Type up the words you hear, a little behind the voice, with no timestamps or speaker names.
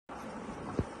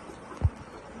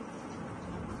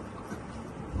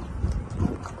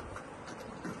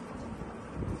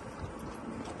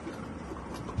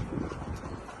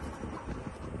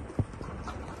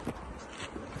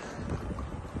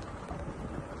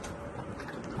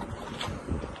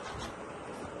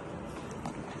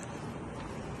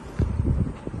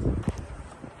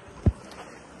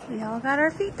We all got our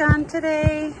feet done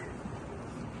today.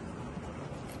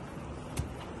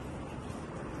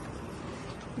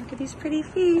 Look at these pretty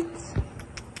feet.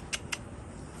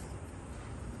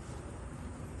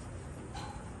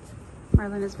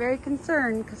 Marlin is very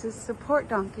concerned because his support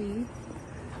donkey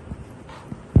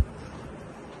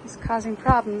is causing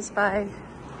problems by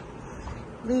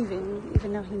leaving,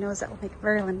 even though he knows that will make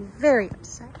Merlin very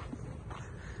upset.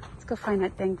 Let's go find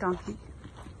that dang donkey.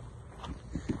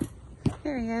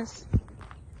 There he is.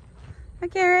 Hi,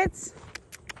 Garrett.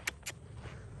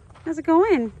 How's it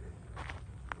going?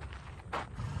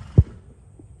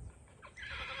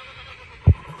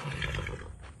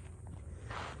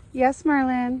 Yes,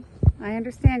 Marlin. I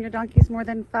understand your donkey is more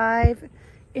than 5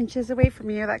 inches away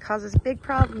from you. That causes big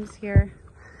problems here.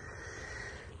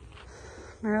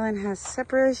 Marlin has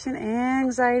separation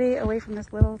anxiety away from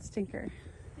this little stinker.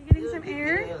 You getting some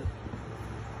air?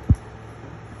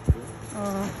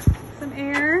 Oh, some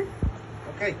air.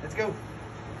 Okay, let's go.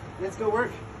 Let's go work.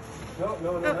 No.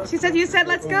 Oh, she said you said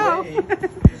let's go. It's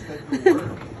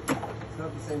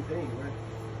not the same thing.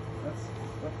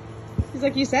 He's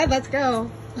like, you said let's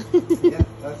go. Yeah,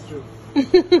 that's true.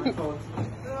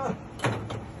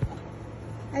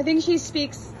 I think she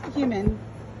speaks human.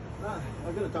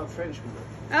 I'm gonna talk French with her.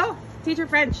 Oh, teach her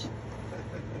French.